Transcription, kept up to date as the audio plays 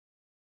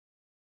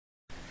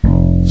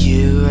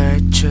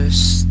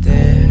just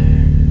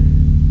there.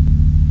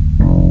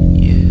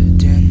 You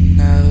didn't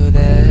know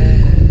that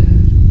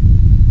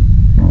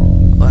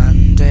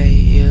one day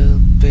you'll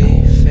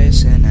be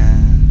facing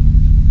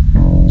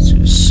up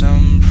to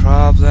some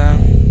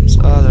problems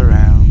all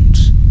around.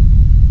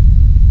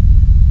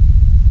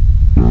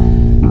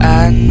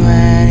 And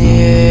when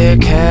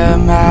you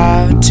come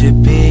out to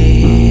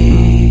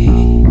be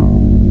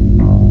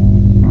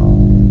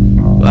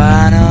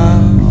one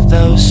of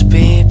those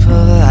people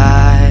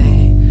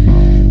I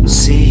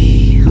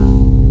see,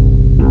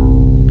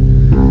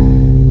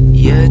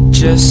 you're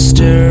just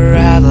a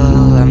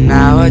rebel of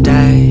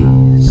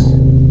nowadays.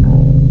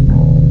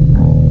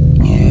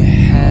 You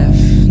have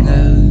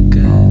no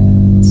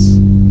guts.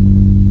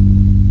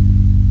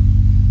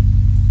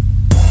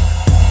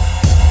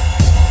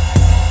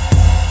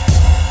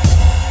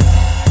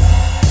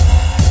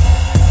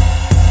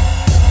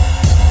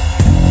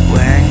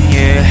 When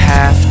you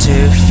have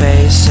to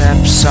face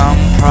up some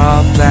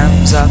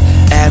problems of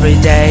every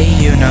day,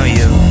 you know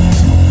you'll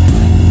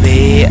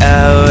be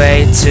a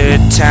way to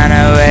turn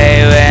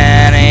away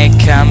when it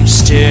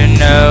comes to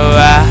know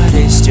what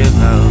is to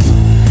move.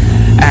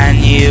 And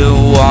you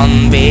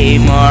won't be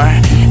more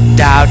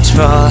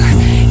doubtful,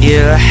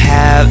 you'll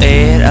have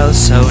it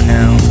also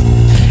known.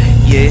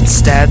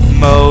 It's that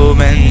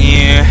moment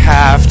you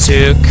have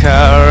to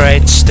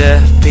encourage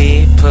the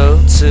people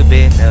to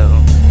be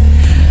known.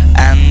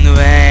 And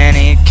when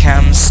it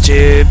comes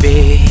to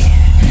be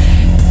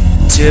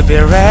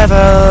a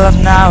rebel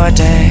of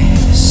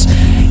nowadays,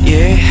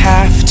 you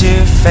have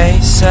to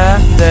face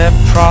up the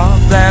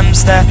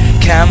problems that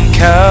can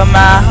come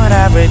out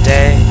every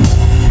day.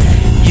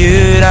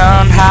 You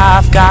don't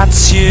have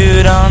guts,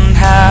 you don't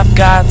have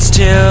guts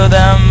till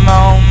the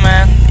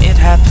moment it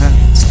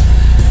happens.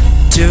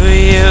 Do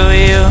you?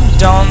 You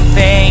don't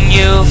think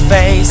you'll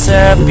face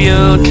up,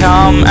 you'll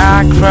come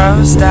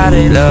across that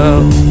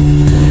low.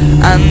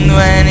 And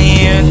when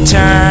you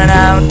turn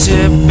out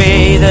to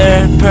be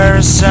the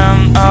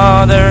person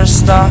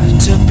others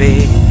thought to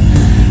be,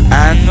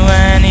 and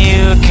when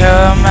you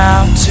come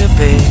out to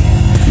be,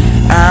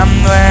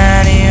 and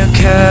when you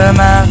come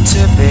out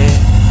to be,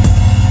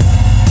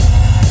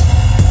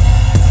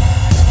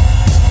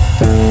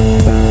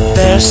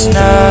 there's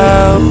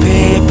no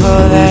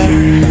people there,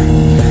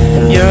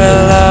 you're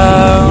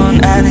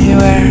alone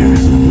anywhere.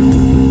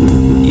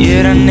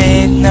 You don't need